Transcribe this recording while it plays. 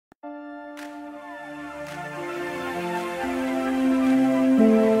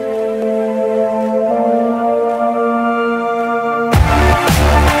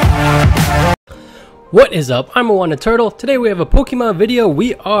What is up? I'm a Turtle. Today we have a Pokemon video.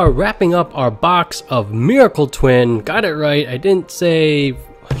 We are wrapping up our box of Miracle Twin. Got it right. I didn't say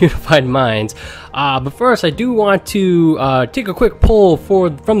Unified Minds. But first, I do want to take a quick poll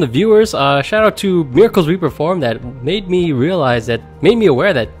from the viewers. Shout out to Miracles We Perform that made me aware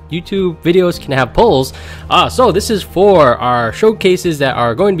that YouTube videos can have polls. So this is for our showcases that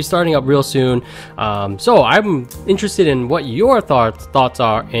are going to be starting up real soon. So I'm interested in what your thoughts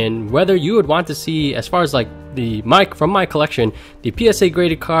are and whether you would want to see, as far as like from my collection, the PSA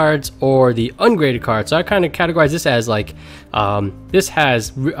graded cards or the ungraded cards. So I kind of categorize this as like this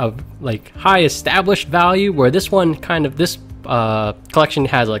has like high established value, where this one collection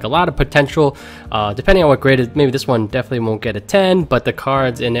has like a lot of potential. Depending on what grade, maybe this one definitely won't get a 10, but the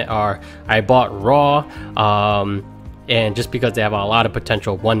cards in it I bought raw, and just because they have a lot of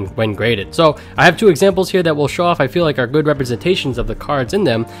potential when graded. So I have two examples here that will show off, I feel like, are good representations of the cards in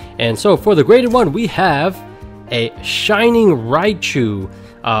them. And so for the graded one, we have a Shining Raichu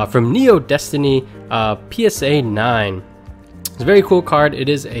from Neo Destiny, PSA 9. It's a very cool card. It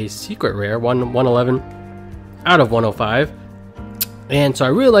is a secret rare, 111 out of 105. And so I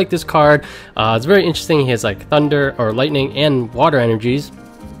really like this card. It's very interesting. He has like thunder or lightning and water energies,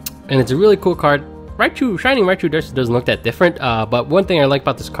 and it's a really cool card. Raichu, Shining Raichu doesn't look that different, but one thing I like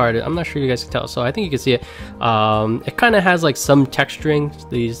about this card, I'm not sure you guys can tell, so I think you can see it. It kind of has like some texturing,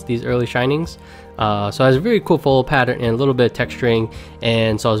 these early Shinings. So it has a very cool fold pattern and a little bit of texturing,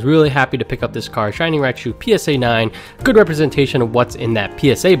 and so I was really happy to pick up this card, Shining Raichu PSA 9, good representation of what's in that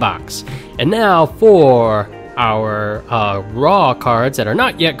PSA box. And now for our raw cards that are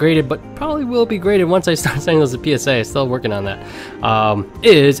not yet graded, but probably will be graded once I start sending those to PSA. Still working on that.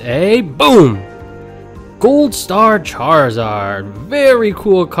 Is a boom! Gold Star Charizard. Very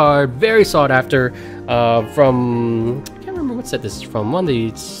cool card, very sought after. From, I can't remember what set this is from, one of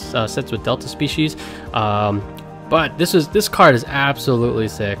these sets with Delta species. But this card is absolutely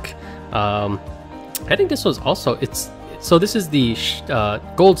sick. I think this was also, so this is the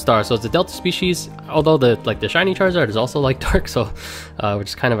Gold Star, so it's the Delta species, although the Shiny Charizard is also like Dark, so which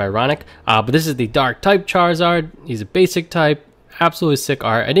is kind of ironic. But this is the Dark type Charizard. He's a basic type. Absolutely sick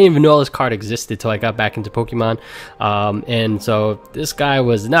art. I didn't even know this card existed till I got back into Pokemon, and so this guy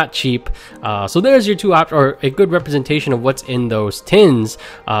was not cheap. So there's your two options, or a good representation of what's in those tins.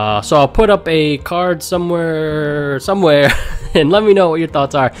 So I'll put up a card somewhere, and let me know what your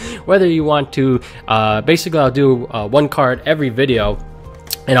thoughts are. Whether you want to, basically, I'll do one card every video,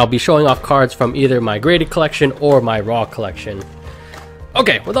 and I'll be showing off cards from either my graded collection or my raw collection.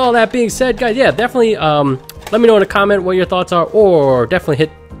 Okay, with all that being said, guys, yeah, definitely let me know in a comment what your thoughts are, or definitely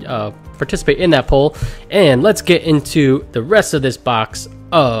hit participate in that poll. And let's get into the rest of this box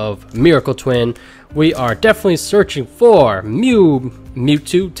of Miracle Twin. We are definitely searching for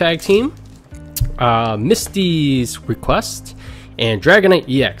Mewtwo Tag Team, Misty's Request, and Dragonite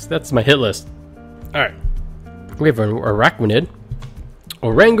EX. That's my hit list. Alright, we have an Araquanid,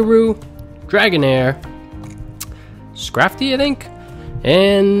 Oranguru, Dragonair, Scrafty, I think,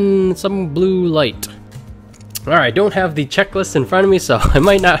 and some blue light. Alright, I don't have the checklist in front of me, so I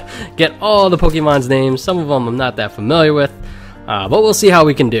might not get all the Pokemon's names. Some of them I'm not that familiar with, but we'll see how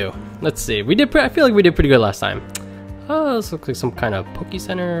we can do. Let's see. I feel like we did pretty good last time. This looks like some kind of Poke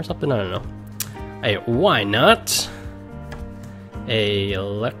Center or something. I don't know. Hey, why not? A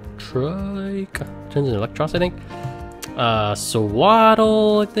Electric. Turns into Electros, I think.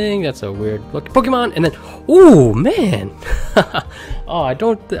 Swaddle, I think. That's a weird looking Pokemon. And then, ooh, man. Oh, I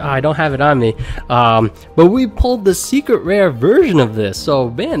don't have it on me. But we pulled the secret rare version of this. So,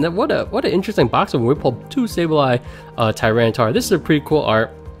 man, what an interesting box of when we pulled two Sableye Tyranitar. This is a pretty cool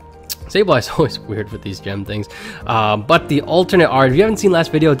art. Sableye is always weird with these gem things. But the alternate art, if you haven't seen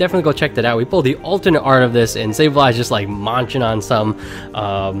last video, definitely go check that out. We pulled the alternate art of this, and Sableye is just like munching on some,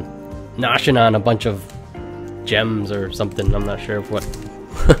 noshing on a bunch of gems or something. I'm not sure what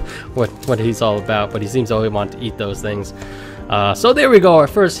what he's all about, but he seems to always want to eat those things. So there we go, our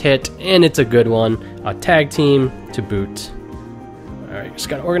first hit, and it's a good one. A tag team to boot. Alright, just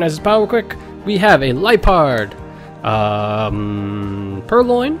gotta organize this pile real quick. We have a Liepard,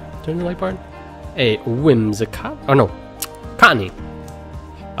 Purloin, turn the Liepard, a Whimsicott, oh no, Cottonee,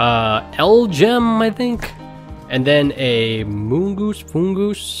 L-Gem, I think, and then a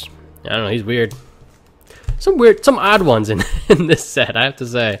Fungoose. I don't know, he's weird. Some odd ones in this set, I have to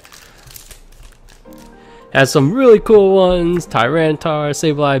say. Has some really cool ones: Tyranitar,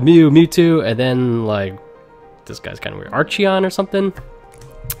 Sableye, Mewtwo, and then like this guy's kind of weird, Archeon or something.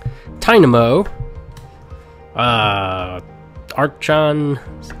 Tynamo, Archon,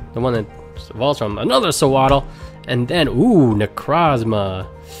 the one that evolves from another Swaddle, and then ooh, Necrozma.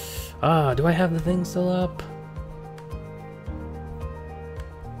 Do I have the thing still up?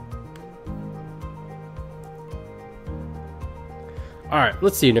 Alright,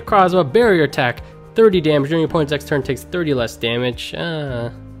 let's see. Necrozma, barrier attack, 30 damage. During your opponent's next turn takes 30 less damage.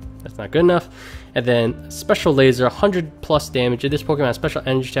 That's not good enough. And then special laser, 100 plus damage. If this Pokemon has special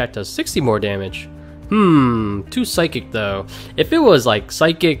energy attack, does 60 more damage. Too psychic though. If it was like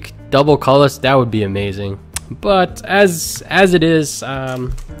psychic double colorless, that would be amazing. But as it is,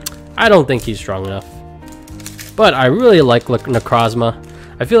 I don't think he's strong enough. But I really like Necrozma.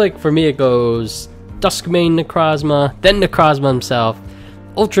 I feel like for me it goes Duskmane Necrozma, then Necrozma himself,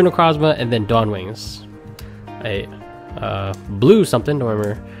 Ultra Necrozma, and then Dawnwings. A blue something, don't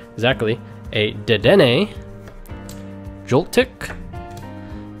remember exactly. A Dedenne, Joltik,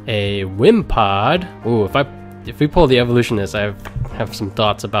 a Wimpod. Ooh, if we pull the evolutionist, I have some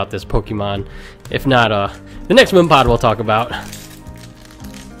thoughts about this Pokemon. If not, the next Wimpod we'll talk about.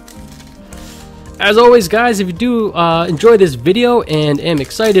 As always, guys, if you do enjoy this video and am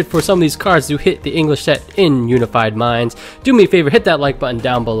excited for some of these cards to hit the English set in Unified Minds, do me a favor, hit that like button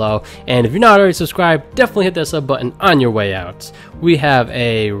down below. And if you're not already subscribed, definitely hit that sub button on your way out. We have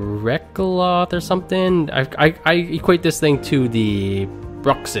a Rekaloth or something. I equate this thing to the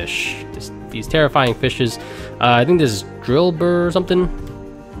Bruxish, these terrifying fishes. I think this is Drillbur or something.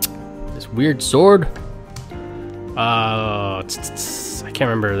 This weird sword. I can't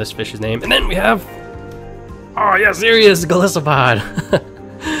remember this fish's name. And then we have, oh yeah, serious Galissapod.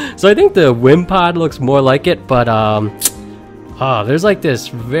 So I think the Wimpod looks more like it, but there's like this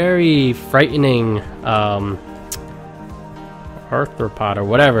very frightening arthropod or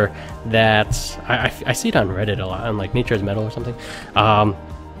whatever that I see it on Reddit a lot, on like Nature's Metal or something.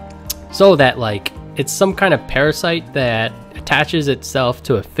 So that like it's some kind of parasite that attaches itself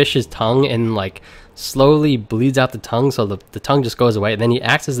to a fish's tongue and like slowly bleeds out the tongue, so the tongue just goes away, and then he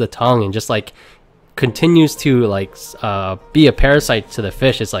acts as the tongue and just like continues to like be a parasite to the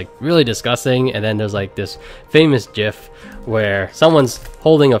fish. It's like really disgusting. And then there's like this famous gif where someone's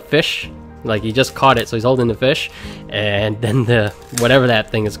holding a fish, like he just caught it, so he's holding the fish, and then the whatever that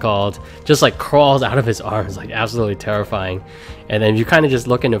thing is called just like crawls out of his arms, like absolutely terrifying. And then you kind of just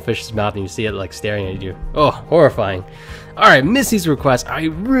look into a fish's mouth and you see it like staring at you. Oh, horrifying. Alright, Missy's request. I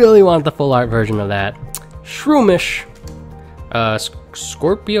really want the full art version of that. Shroomish,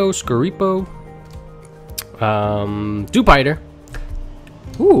 Scorpio, Scoripo, Dupiter.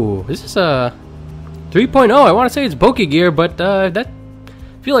 Ooh, this is a 3.0. I want to say it's Pokegear, but I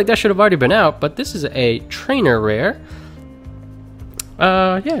feel like that should have already been out. But this is a trainer rare.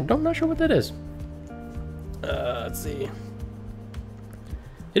 Yeah, I'm not sure what that is. Let's see.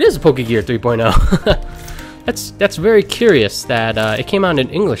 It is a Pokegear 3.0. That's very curious that it came out in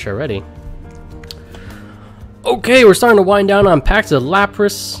English already. Okay, we're starting to wind down on packs of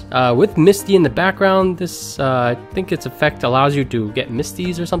Lapras with Misty in the background. This, I think its effect allows you to get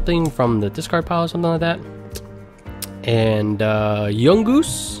Misties or something from the discard pile or something like that. And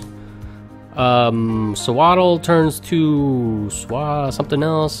Yungoos. Swaddle turns to something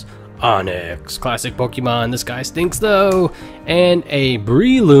else. Onyx, classic Pokemon. This guy stinks though. And a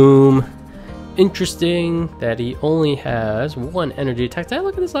Breloom. Interesting that he only has one energy attack. Did I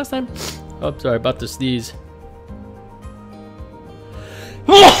look at this last time? Oh, sorry about the sneeze.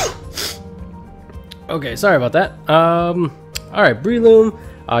 Okay, sorry about that. Alright, Breloom.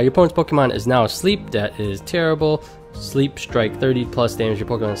 Your opponent's Pokemon is now asleep. That is terrible. Sleep strike, 30 plus damage. Your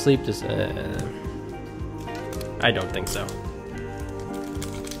Pokemon asleep. Just, I don't think so.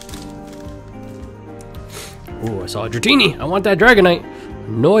 Ooh, I saw a Dratini. I want that Dragonite.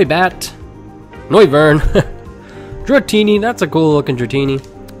 Noibat. Noivern. Dratini. That's a cool looking Dratini.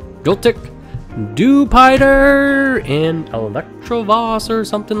 Joltik. Dupiter. And Electrovos or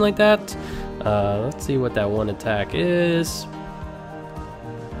something like that. Let's see what that one attack is.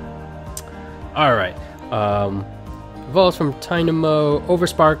 Alright. Evolves from Dynamo.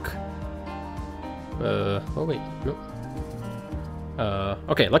 Overspark. Oh wait. Nope.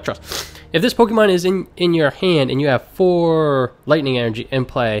 Okay, Electros. If this Pokemon is in your hand and you have 4 lightning energy in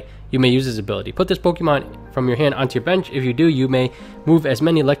play, you may use this ability. Put this Pokemon from your hand onto your bench. If you do, you may move as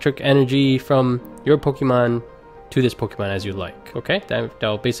many electric energy from your Pokemon to this Pokemon as you like. Okay,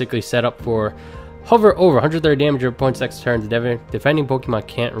 that'll basically set up for hover over 130 damage your opponent's next turn. The defending Pokemon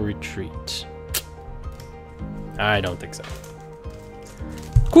can't retreat. I don't think so.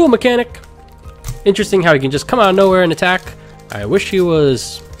 Cool mechanic. Interesting how he can just come out of nowhere and attack. I wish he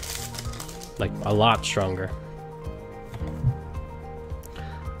was like a lot stronger.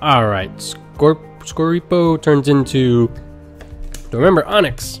 Alright, Scoripo turns into, don't remember,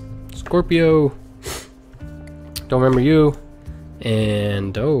 Onyx. Scorpio, don't remember you.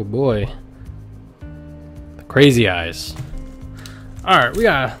 And oh boy, crazy eyes. Alright, we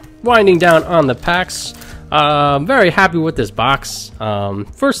are winding down on the packs. Very happy with this box.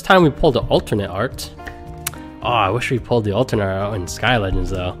 First time we pulled the alternate art. Oh, I wish we pulled the alternate art in Sky Legends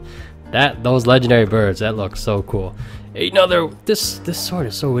though. Those legendary birds, that looks so cool. Another, this sword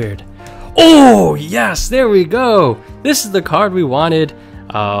is so weird. Oh yes, there we go. This is the card we wanted.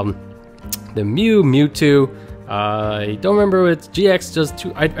 The Mewtwo. I don't remember if GX just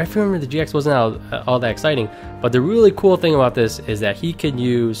too. I remember the GX wasn't all that exciting. But the really cool thing about this is that he can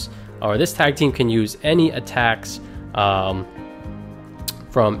use, or this tag team can use any attacks from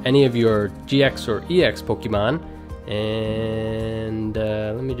any of your GX or EX Pokemon. And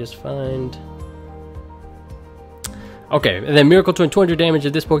let me just find. Okay, and then Miracle Twin, 200 damage.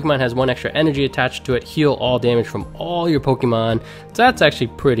 If this Pokemon has 1 extra energy attached to it, heal all damage from all your Pokemon. So that's actually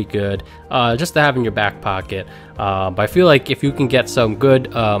pretty good, just to have in your back pocket. But I feel like if you can get some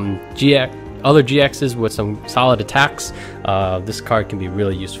good other GXs with some solid attacks, this card can be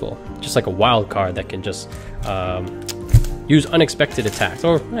really useful. Just like a wild card that can just use unexpected attacks.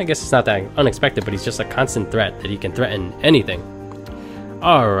 Or I guess it's not that unexpected, but he's just a constant threat that he can threaten anything.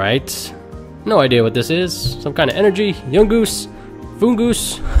 Alright. No idea what this is. Some kind of energy. Yungoos,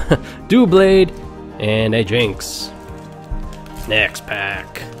 Foongoose, Doublade, and a Jinx. Next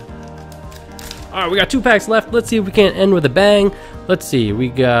pack. Alright, we got 2 packs left. Let's see if we can end with a bang. Let's see. We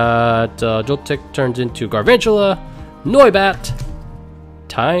got Joltik turns into Garvantula, Noibat,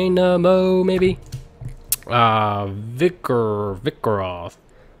 Tynamo maybe, Vikoroth,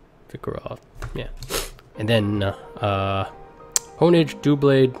 yeah, and then Honedge,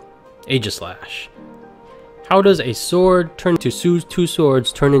 Doublade, Aegislash. How does a sword turn into 2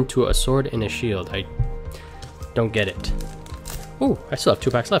 swords turn into a sword and a shield? I don't get it. Oh, I still have 2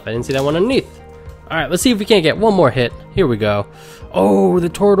 packs left. I didn't see that one underneath. Alright, let's see if we can't get one more hit. Here we go. Oh, the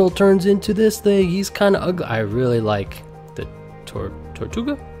turtle turns into this thing. He's kind of ugly. I really like the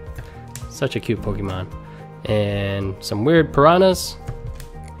Tortuga. Such a cute Pokemon. And some weird piranhas.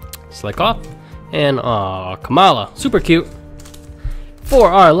 Slickoff. And Kamala. Super cute. For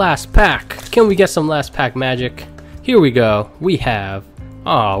our last pack, can we get some last pack magic? Here we go. We have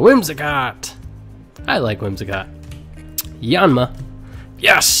Whimsicott. I like Whimsicott. Yanma.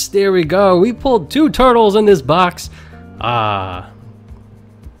 Yes, there we go. We pulled 2 turtles in this box. Yeah,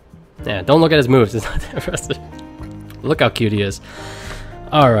 don't look at his moves. It's not that impressive. Look how cute he is.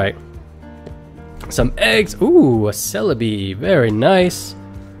 All right. Some eggs. Ooh, a Celebi. Very nice.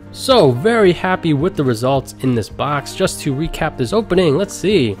 So, very happy with the results in this box. Just to recap this opening, let's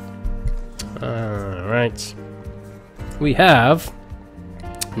see. Alright. We have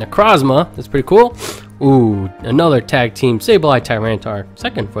Necrozma. That's pretty cool. Ooh, another tag team. Sableye Tyranitar.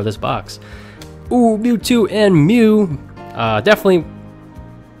 Second for this box. Ooh, Mewtwo and Mew. Definitely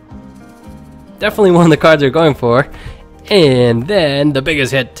one of the cards they're going for. And then the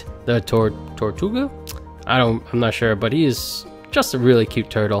biggest hit, the Tortuga? I'm not sure, but he is just a really cute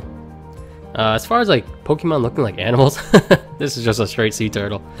turtle. As far as like Pokemon looking like animals, this is just a straight sea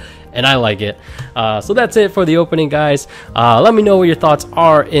turtle, and I like it. So that's it for the opening, guys. Let me know what your thoughts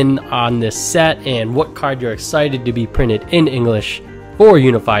are on this set and what card you're excited to be printed in English for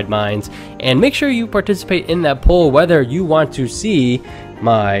Unified Minds. And make sure you participate in that poll whether you want to see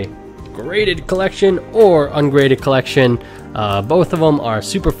my graded collection or ungraded collection. Both of them are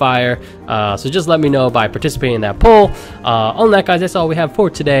super fire, so just let me know by participating in that poll. On that, guys, that's all we have for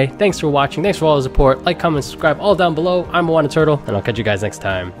today. Thanks for watching. Thanks for all the support. Like, comment, subscribe, all down below. I'm Moana Turtle, and I'll catch you guys next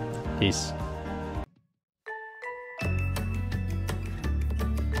time. Peace.